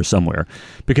pop up there somewhere,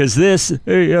 because this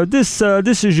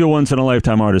is your once in a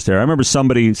lifetime artist there. I remember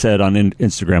somebody said on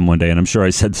Instagram one day, and I'm sure I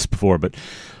said this before, but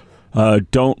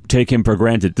don't take him for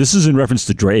granted. This is in reference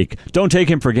to Drake. Don't take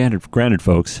him for granted,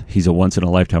 folks. He's a once in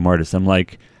a lifetime artist. I'm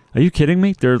like, are you kidding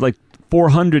me? There are like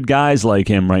 400 guys like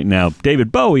him right now.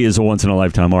 David Bowie is a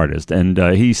once-in-a-lifetime artist, and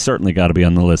he's certainly got to be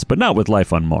on the list, but not with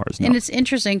Life on Mars. No. And it's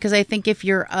interesting, because I think if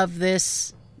you're of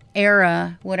this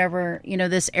era, whatever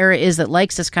this era is that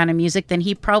likes this kind of music, then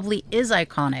he probably is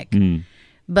iconic.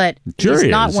 But he's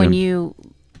not when you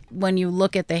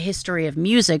look at the history of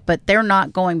music. But they're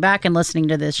not going back and listening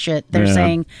to this shit. They're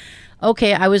saying,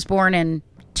 okay, I was born in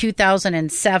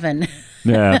 2007.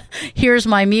 Yeah. Here's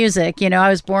my music. I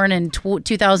was born in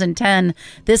 2010.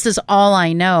 This is all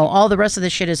I know. All the rest of the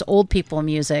shit is old people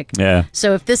music. Yeah.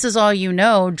 So if this is all you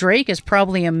know, Drake is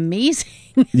probably amazing.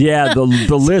 Yeah, the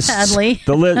lists. Sadly.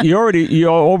 You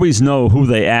always know who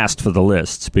they asked for the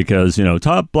lists, because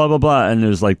top blah blah blah, and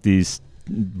there's like these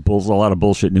a lot of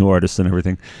bullshit new artists and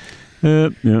everything. Yeah.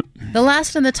 The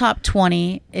last in the top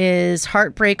 20 is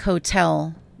Heartbreak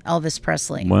Hotel, Elvis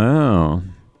Presley. Wow.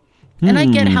 And I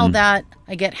get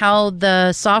how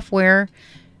the software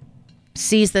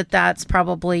sees that that's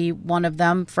probably one of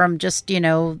them, from just,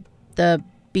 the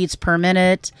beats per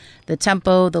minute, the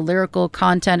tempo, the lyrical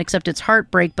content, except it's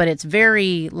heartbreak, but it's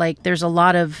very, like, there's a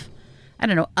lot of,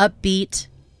 upbeat.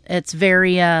 It's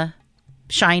very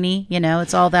shiny,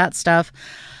 it's all that stuff.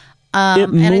 It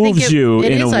moves you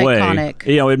in a way. Iconic.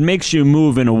 It makes you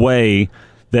move in a way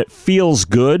that feels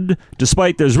good,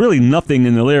 despite there's really nothing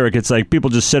in the lyric. It's like people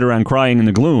just sit around crying in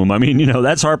the gloom. I mean,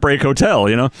 that's Heartbreak Hotel,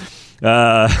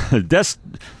 the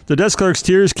desk clerk's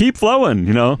tears keep flowing,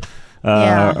 or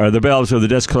the bells of the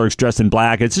desk clerks dressed in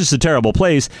black. It's just a terrible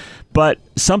place, but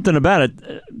something about it,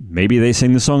 maybe they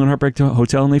sing the song in Heartbreak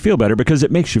Hotel and they feel better because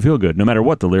it makes you feel good, no matter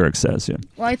what the lyric says. Yeah.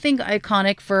 Well, I think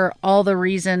iconic for all the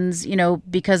reasons,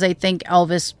 because I think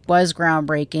Elvis was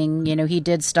groundbreaking. He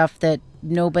did stuff that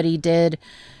nobody did,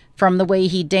 from the way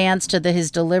he danced to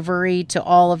his delivery to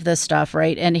all of this stuff,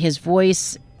 right? And his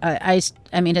voice, I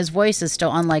I mean, his voice is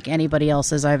still unlike anybody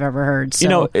else's I've ever heard. So. You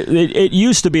know, it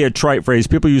used to be a trite phrase.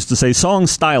 People used to say song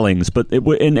stylings, but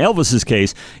in Elvis's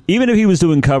case, even if he was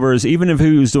doing covers, even if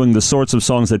he was doing the sorts of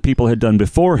songs that people had done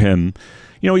before him,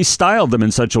 you know, he styled them in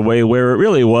such a way where it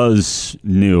really was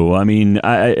new. I mean,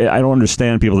 I don't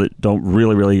understand people that don't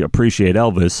really appreciate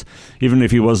Elvis, even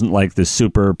if he wasn't like this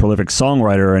super prolific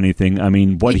songwriter or anything. I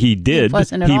mean, what he did,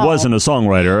 he wasn't a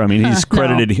songwriter. I mean, he's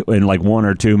credited in like one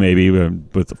or two, maybe,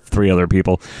 with three other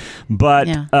people. But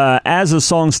as a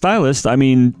song stylist, I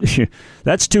mean,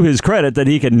 that's to his credit that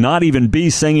he could not even be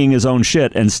singing his own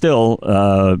shit and still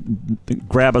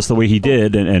grab us the way he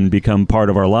did and become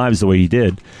part of our lives the way he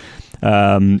did.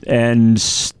 And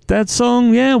that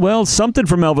song, something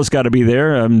from Elvis got to be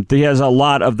there. He has a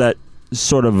lot of that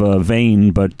sort of vein,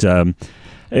 but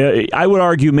I would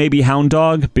argue maybe Hound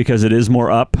Dog, because it is more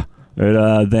up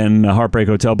than Heartbreak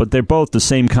Hotel, but they're both the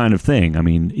same kind of thing. I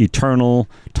mean, eternal,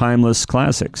 timeless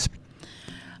classics.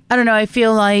 I don't know. I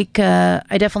feel like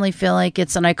I definitely feel like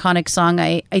it's an iconic song.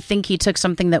 I think he took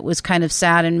something that was kind of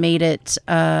sad and made it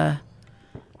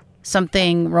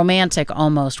something romantic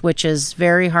almost, which is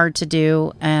very hard to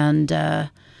do. And,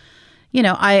 you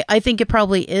know, I think it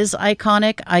probably is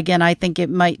iconic. Again, I think it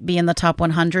might be in the top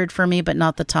 100 for me, but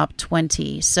not the top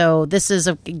 20. So this is,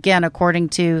 again, according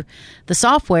to the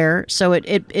software. So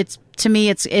it's to me,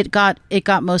 it got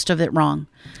most of it wrong.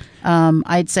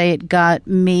 I'd say it got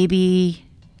maybe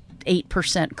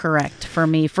 8% correct for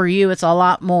me. For you, it's a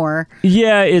lot more.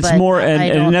 Yeah, it's more.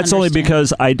 And that's only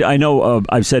because I know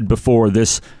I've said before,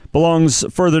 this belongs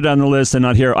further down the list and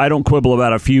not here. I don't quibble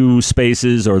about a few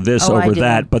spaces or this over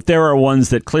that, but there are ones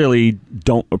that clearly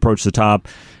don't approach the top,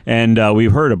 and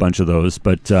we've heard a bunch of those.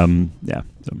 But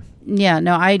yeah,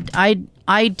 no,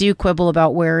 I do quibble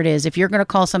about where it is. If you're going to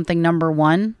call something number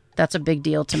one, that's a big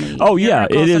deal to me. Oh, yeah,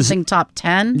 it is. Something top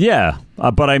 10. Yeah,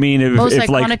 but I mean, most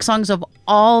iconic songs of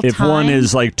all time. If one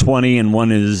is like 20 and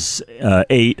one is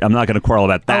 8, I'm not going to quarrel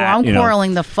about that. Oh, I'm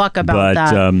quarreling the fuck about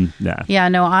that. Yeah,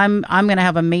 no, I'm going to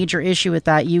have a major issue with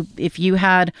that. If you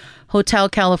had Hotel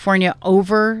California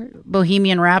over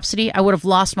Bohemian Rhapsody, I would have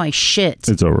lost my shit.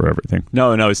 It's over everything.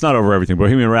 No, it's not over everything.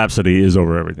 Bohemian Rhapsody is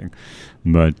over everything.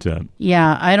 But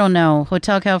yeah, I don't know.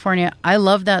 Hotel California, I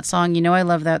love that song. You know, I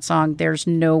love that song. There's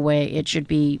no way it should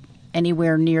be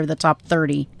anywhere near the top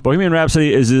 30. Bohemian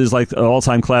Rhapsody is like an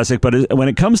all-time classic, but when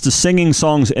it comes to singing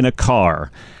songs in a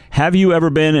car, have you ever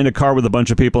been in a car with a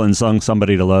bunch of people and sung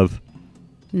Somebody to Love?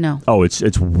 No. Oh, it's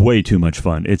way too much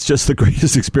fun. It's just the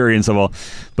greatest experience of all.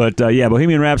 But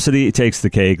Bohemian Rhapsody takes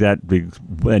the cake. That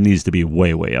needs to be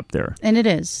way up there. And it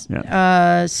is. Yeah.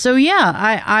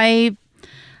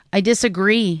 I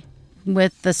disagree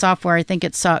with the software. I think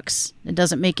it sucks. It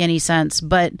doesn't make any sense.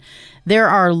 But there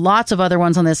are lots of other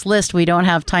ones on this list we don't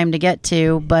have time to get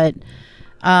to. But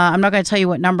I'm not going to tell you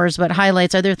what numbers, but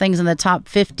highlights other things in the top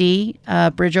 50.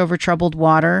 Bridge Over Troubled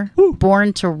Water. Woo.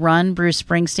 Born to Run, Bruce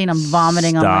Springsteen. I'm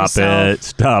vomiting on myself.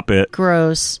 Stop it.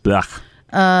 Gross.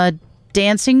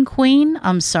 Dancing Queen.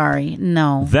 I'm sorry.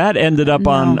 No. That ended up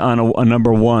on a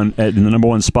number one, in the number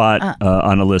one spot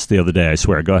on a list the other day. I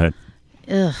swear. Go ahead.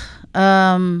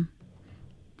 Ugh.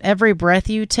 Every Breath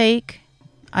You Take,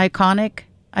 iconic.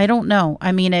 I don't know.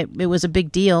 I mean, it was a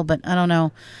big deal, but I don't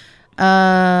know.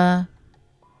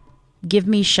 Give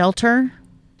Me Shelter.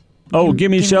 Oh,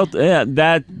 Give Me Shelter. Yeah,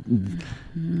 that.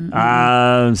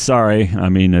 Sorry. I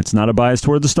mean, it's not a bias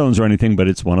toward the Stones or anything, but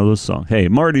it's one of those songs. Hey,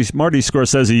 Marty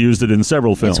Scorsese used it in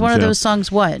several films. It's one of those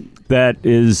songs. What? That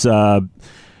is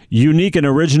unique and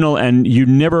original, and you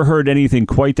never heard anything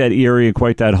quite that eerie and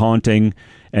quite that haunting.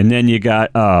 And then you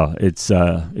got it's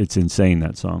insane,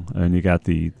 that song. And you got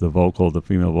the vocal, the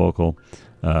female vocal.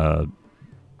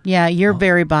 Yeah, you're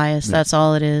very biased. That's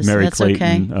all it is. Mary that's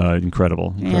Clayton, okay.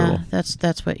 Incredible. Yeah,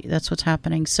 that's what's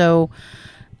happening. So,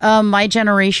 My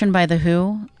Generation by The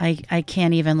Who. I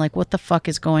can't even, like, what the fuck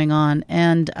is going on?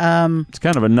 And it's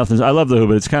kind of a nothing. I love The Who,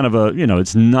 but it's kind of a,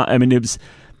 it's not. I mean, it's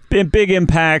big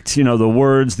impact. The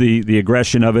words, the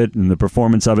aggression of it, and the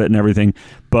performance of it, and everything.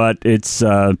 But it's.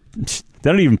 They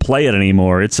don't even play it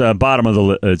anymore. It's bottom of the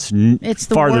list. It's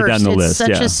the farther worst. Down the list.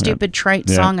 It's such a stupid, trite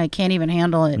song. I can't even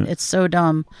handle it. It's so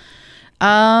dumb.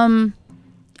 Change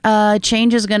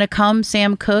Is Gonna Come.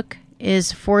 Sam Cooke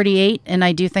is 48, and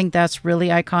I do think that's really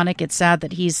iconic. It's sad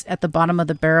that he's at the bottom of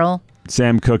the barrel.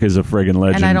 Sam Cooke is a friggin'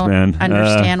 legend, and I don't man.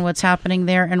 understand what's happening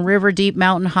there. And River Deep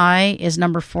Mountain High is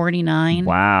number 49.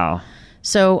 Wow.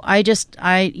 So I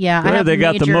have they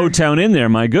got the Motown in there.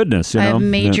 My goodness, I have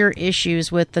major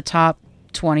issues with the top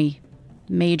 20.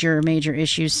 Major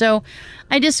issues. So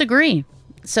I disagree.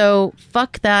 So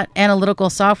fuck that analytical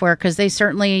software, because they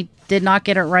certainly did not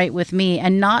get it right with me,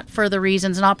 and not for the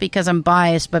reasons, not because I'm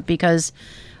biased, but because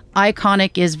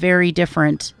iconic is very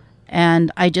different.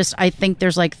 And I think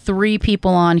there's like 3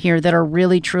 people on here that are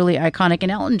really, truly iconic.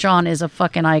 And Elton John is a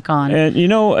fucking icon. And,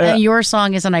 and your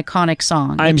song is an iconic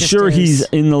song. I'm sure he's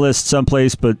in the list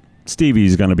someplace, but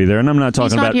Stevie's going to be there. And I'm not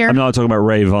talking about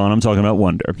Ray Vaughan. I'm talking about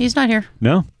Wonder. He's not here.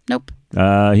 No? Nope.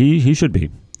 He should be.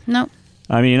 Nope.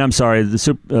 I mean, I'm sorry. The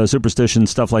superstition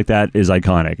stuff like that is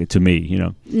iconic to me.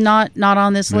 Not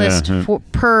on this list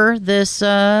per this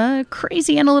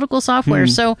crazy analytical software.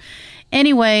 So.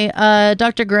 Anyway,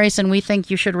 Dr. Grayson, we think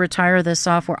you should retire this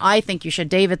software. I think you should.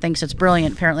 David thinks it's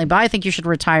brilliant, apparently, but I think you should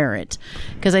retire it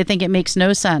because I think it makes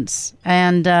no sense.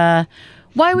 And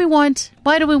why do we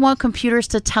want computers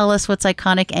to tell us what's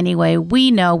iconic anyway?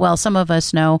 We know, well, some of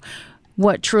us know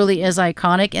what truly is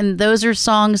iconic, and those are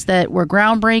songs that were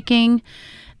groundbreaking,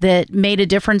 that made a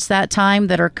difference that time,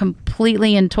 that are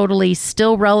completely and totally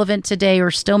still relevant today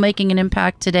or still making an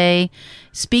impact today,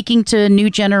 speaking to new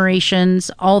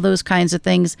generations, all those kinds of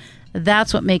things.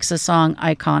 That's what makes a song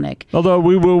iconic. Although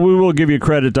we will give you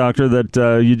credit, Doctor,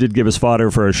 that you did give us fodder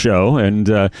for a show, and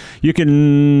you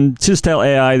can just tell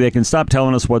AI they can stop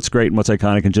telling us what's great and what's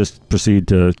iconic and just proceed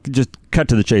to just cut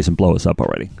to the chase and blow us up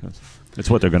already. That's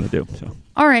what they're going to do. So.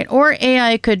 All right. Or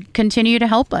AI could continue to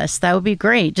help us. That would be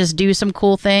great. Just do some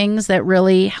cool things that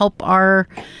really help our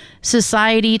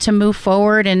society to move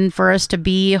forward and for us to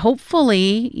be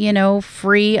hopefully,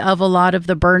 free of a lot of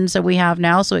the burdens that we have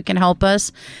now, so it can help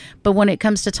us. But when it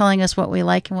comes to telling us what we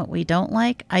like and what we don't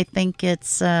like, I think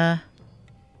it's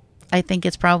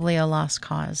probably a lost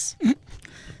cause.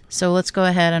 So let's go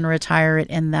ahead and retire it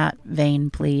in that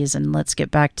vein, please. And let's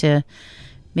get back to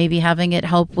maybe having it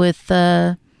help with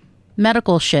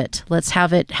medical shit. Let's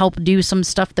have it help do some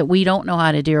stuff that we don't know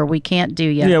how to do or we can't do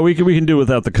yet. Yeah, we can do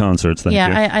without the concerts. Thank you.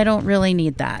 I don't really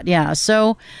need that. Yeah,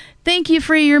 so thank you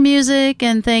for your music,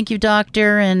 and thank you,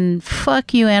 Doctor, and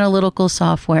fuck you, analytical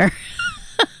software.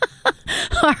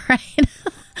 All right.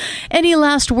 Any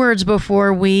last words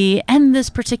before we end this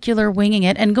particular Winging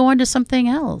It and go on to something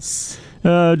else?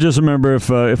 Just remember,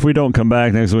 if we don't come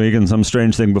back next week and some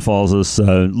strange thing befalls us,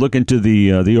 look into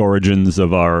the origins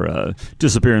of our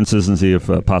disappearances and see if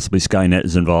possibly Skynet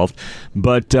is involved.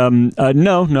 But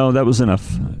no, that was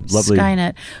enough. Lovely.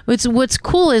 Skynet. What's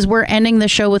cool is we're ending the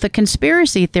show with a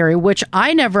conspiracy theory, which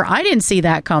I didn't see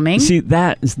that coming. See,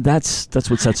 that's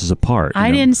what sets us apart.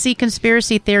 I didn't see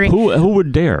conspiracy theory. Who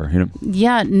would dare?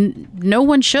 Yeah, no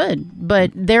one should. But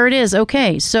there it is.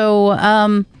 Okay,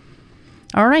 so.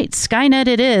 All right, Skynet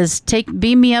it is.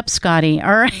 Beam me up, Scotty.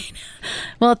 All right.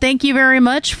 Well, thank you very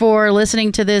much for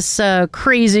listening to this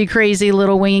crazy, crazy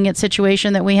little Winging It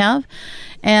situation that we have.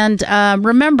 And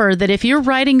remember that if you're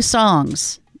writing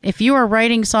songs,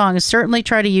 certainly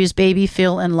try to use Baby,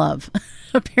 Feel, and Love.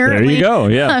 Apparently, there you go,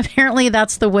 yeah. Apparently,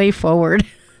 that's the way forward.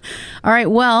 All right,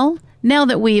 well, now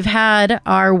that we've had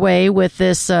our way with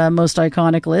this most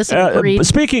iconic list,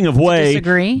 speaking of way,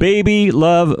 Baby,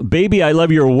 I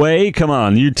Love Your Way. Come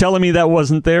on, you telling me that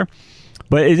wasn't there?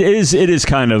 But it is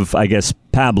kind of, I guess,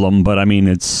 pablum, but I mean,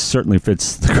 it certainly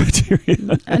fits the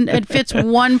criteria. And it fits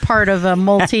one part of a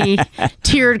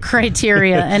multi-tiered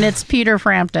criteria, and it's Peter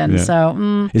Frampton. Yeah.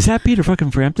 So is that Peter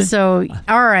fucking Frampton? So,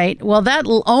 all right. Well, that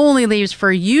only leaves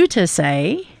for you to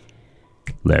say,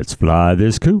 let's fly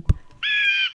this coop.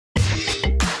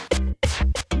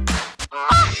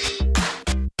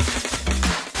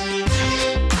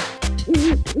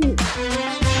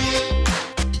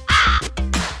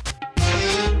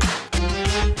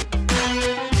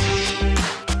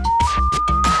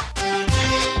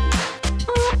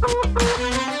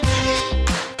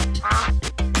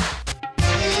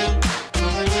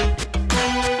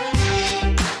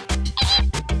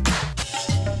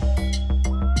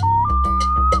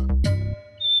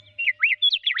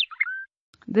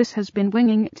 This has been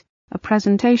Winging It, a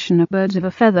presentation of Birds of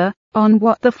a Feather on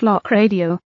What the Flock Radio.